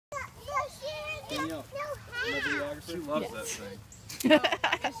Danielle, she loves that thing.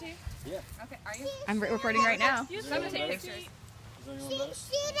 Is she? Yeah. Okay, are you? I'm recording right now. So I'm going to take pictures. Is anyone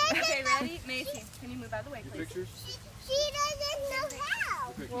better? Okay, ready? Macy, can you move out of the way, please? Pictures? She doesn't know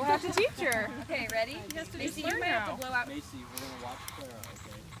how. We'll have to teach her. Okay, ready? Macy, you might have to blow out. Macy, we're going to watch Clara,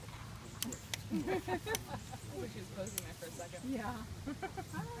 okay? I wish she was posing there for a second. Yeah.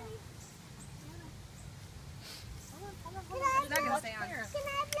 She's not going to stay on. Can I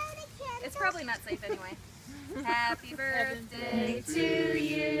blow the candle? It's probably not safe anyway. Happy birthday to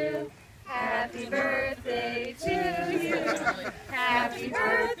you. Happy birthday to you. Happy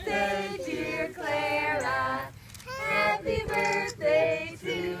birthday, dear Clara. Happy birthday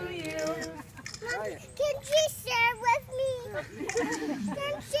to you. Can she share with me?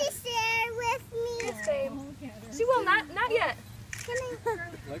 Can she share with me? Yes, babe. She will not yet. Can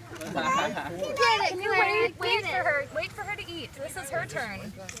Can you wait for her? Wait for her to eat. This is her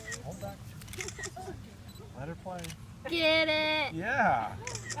turn. Let her play. Get it. Yeah.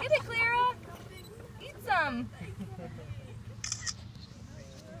 Get it, Clara. Eat some.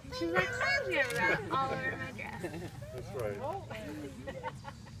 She's like, I'm gonna rub all over my dress. That's right.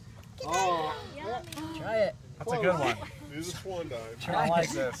 Oh, try it. That's a good one. Do the swan dive. I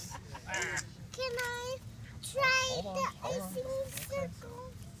like this. Can I try the icing circle?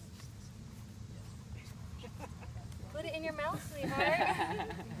 Put it in your mouth, sweetheart.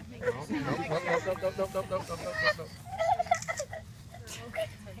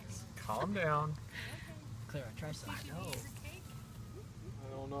 Calm down. Clara, try some. No. I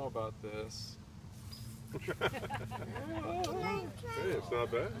don't know about this. Can I try? Hey, it's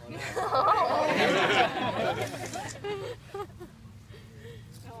not bad.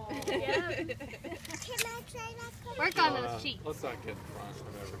 Can I try that? Work on those cheeks. Let's not get in front of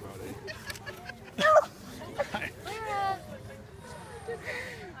everybody.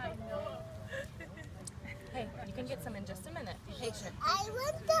 Hey, you can get some in just a minute. Be patient. I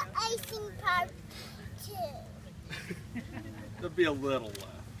want the icing part too. There'll be a little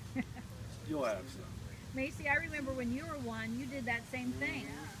left. You'll have some. Macy, I remember when you were one, you did that same thing.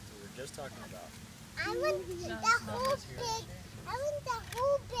 We were just talking about. I want the whole big. I want the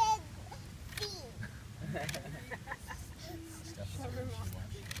whole big thing.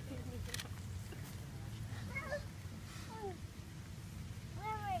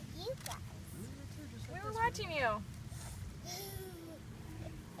 Where were you guys? We were watching you.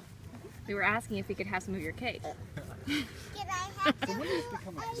 We were asking if we could have some of your cake. Can I have some?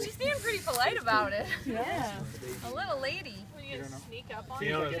 She's being pretty polite about it. Yeah. A little lady.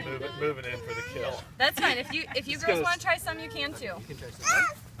 Fiona's moving in for the kill. That's fine. If you girls want to try some, you can too. You can try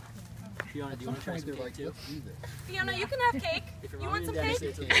some. Fiona, do you want to try some cake too? Fiona, you can have cake. You want some cake?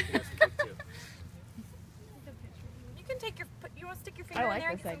 You can have some cake too. You can take you want to stick your finger I in like there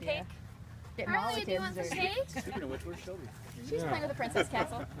and this get some idea. cake? Getting all the Harley, do you kids want some are. cake? Speaking of which, where's Shelby? She's playing with the princess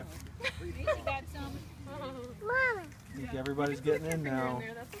castle. got some. Mama. I think everybody's getting in now.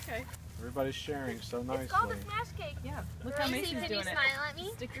 That's okay. Everybody's sharing so nicely. It's called a smash cake. Yeah. Look how Macy, Macy's can you doing it. smile at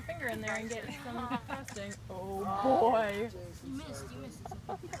me? Stick your finger in there and get some frosting. Oh boy. You missed.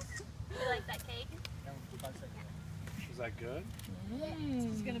 You like that cake? Is that good?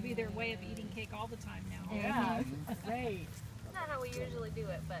 This is going to be their way of eating cake all the time now. Yeah. Great. It's not how we usually do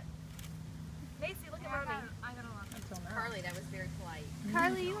it, but Macy, look at mommy. Carly, that was very polite.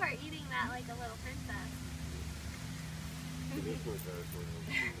 Carly, you are eating that like a little princess.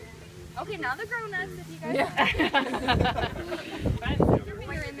 Okay, now the grown-ups, if you guys Put your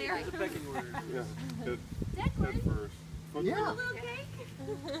finger in there. The pecking order. Yeah. Head Declan, first. Yeah. a little cake.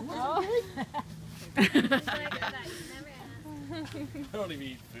 I don't even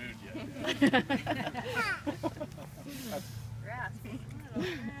eat food yet. Grass.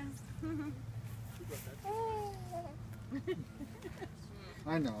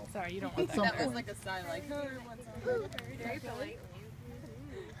 I know. Sorry, you don't want At that. some point. Like a sign, like, very polite.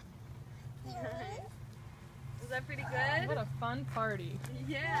 Is that pretty good? What a fun party.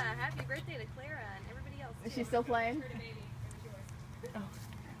 Yeah, happy birthday to Clara and everybody else. Is she still playing?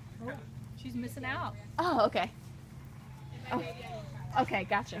 She's missing out. Oh, okay. Oh. Okay,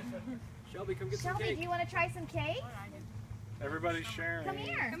 gotcha. Shelby, come get some Shelby, cake. do you want to try some cake? Everybody's sharing. Come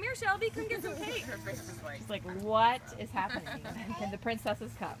here. Come here, Shelby, come get some cake. Her face is like, She's like, what is happening? Can the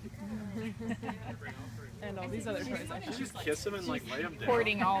princesses come? And all these other toys. I should Just kiss them and like lay them down.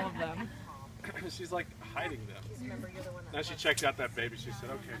 hoarding all of them. She's like hiding them. Now she checked out that baby. She said,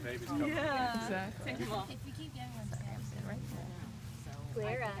 "Okay, baby's coming." Exactly. If you keep getting one,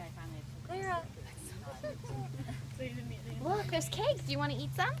 Clara. Clara. look, there's cake. Do you want to eat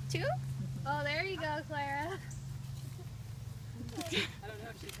some too? Oh, there you go, Clara.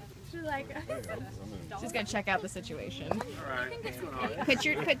 She's like, She's gonna check out the situation. All right. What's going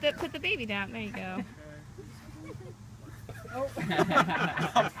on? Put the baby down. There you go. I'll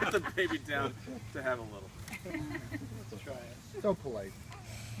put the baby down to have a little. Let's try it. So polite.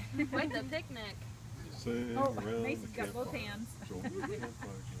 quite the picnic. Oh, Macy's got both hands.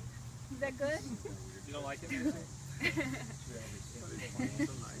 Is that good? You don't like it?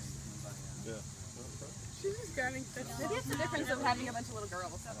 She's just grabbing such. Maybe it's the difference of having a bunch of little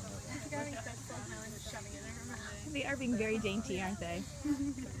girls. She's grabbing such and just shoving it in her mouth. They are being very dainty, aren't they?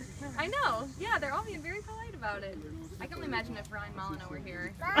 I know. Yeah, they're all being very polite about it. I can only imagine if Ryan Molyneux were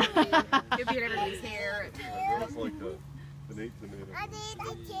here. He'd be in everybody's hair. It's like an 8 tomato. I need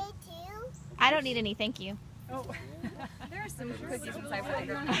a cake too. I don't need any, thank you. Oh. There are some cookies inside for the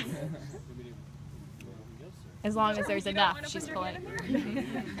girls. As long as there's enough, she's polite. Mom,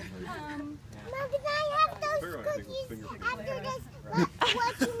 can I have those cookies after this?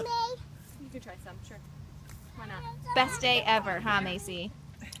 What you made? You can try some, sure. Why not? Best day ever, huh, Macy?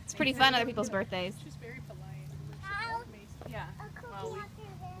 It's pretty fun, other people's birthdays. She's very polite. How? Yeah. A cookie Well, we after this.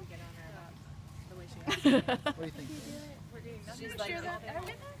 get on her about the way she is. What do you think? She's like,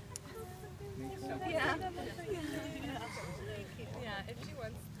 yeah. Yeah, if she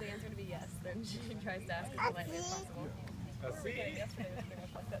wants the answer to be yes, then she tries to ask as politely as possible. See? Yesterday was pretty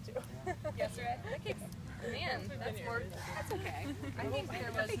much like that too. Yesterday? That cake, man, that's more, that's okay. I think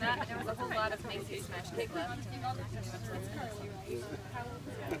there was a whole lot of Macy's smash cake left.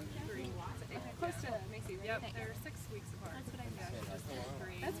 Close to Macy's. Yep, they're 6 weeks apart. That's what I thought.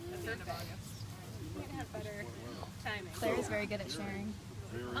 That's the 3rd of August. You can have better timing. Claire's very good at sharing.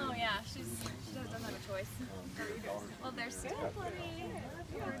 Oh yeah, she doesn't have a choice. Well, there's still plenty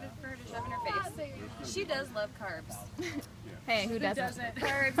for her to shove in her face. She does love carbs. Hey, who doesn't?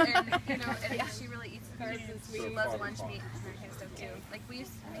 Carbs and, you know, and she really eats carbs and sweet. She loves lunch meat and that kind of stuff too. Like we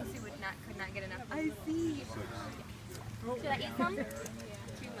used, Macy could not get enough. I see. Should I eat some? Right,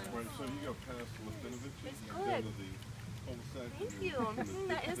 so you go past Latinovich. It's good. Thank you.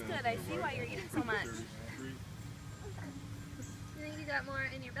 That is good. I see why you're eating so much. You think you got more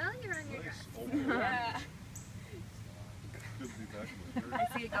in your belly or on your dress? Yeah.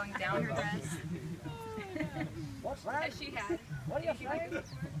 I see it going down her dress. What's that? She had. What are you saying?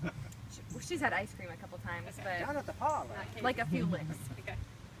 She's had ice cream a couple times, but Down at the parlor. like a few licks.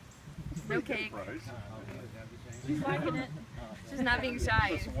 No cake. She's liking it. She's not being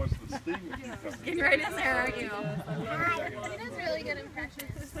shy. So what's the steam that you come Getting right in there, aren't you? She does really good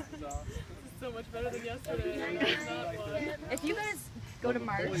impressions. So much better than yesterday. If you guys go to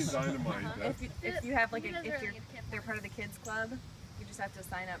March, Holy dynamite. if you have like they're part of the kids club, you just have to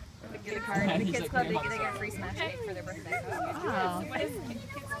sign up, get a card. In the kids club, they get a free smash cake for their birthday. Oh. What does kids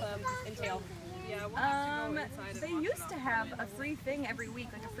club entail? They used to have a free thing every week,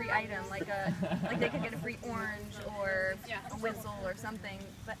 like a free item, like they could get a free orange or a whistle or something.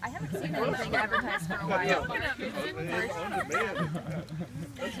 But I haven't seen anything advertised for a while.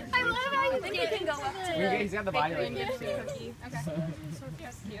 I love how you think you can go up to He's got the body bakery and like get a this, free too. cookie. Okay.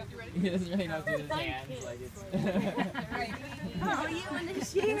 He doesn't really know through his hands. Like it's Oh, you and the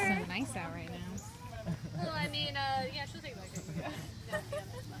It's sheer. so nice out right now. Well, I mean, yeah, she'll take that.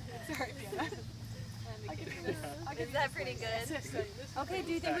 Sorry, Fiona. Is that pretty good? Okay,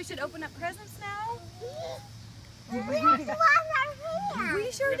 do you think we should open up presents now? We have to wash our hands.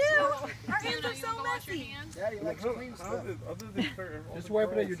 We sure do. Our hands are so messy. Daddy likes clean stuff. Just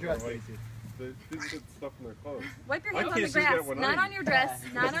wipe it at your dress, Macy. They didn't get stuff in their clothes. Wipe your I hands on the can't see that grass, when not I on your dress.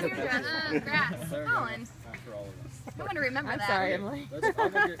 Not on your dress. Grass. There Colin, goes. For all of us. I'm going to remember that. Sorry, Emily. Let's,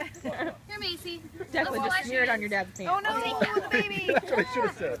 I'm gonna get, Here, Macy. Definitely Let's just wash smeared your on your dad's pants. Oh no, the baby. That's what I should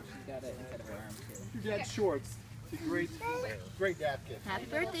have said. got it instead of her arms too. your dad's shorts. It's a great dad kid. Happy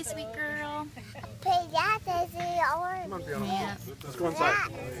birthday, sweet girl. Pay that as it Come on, Fiona. Yeah. Let's go inside.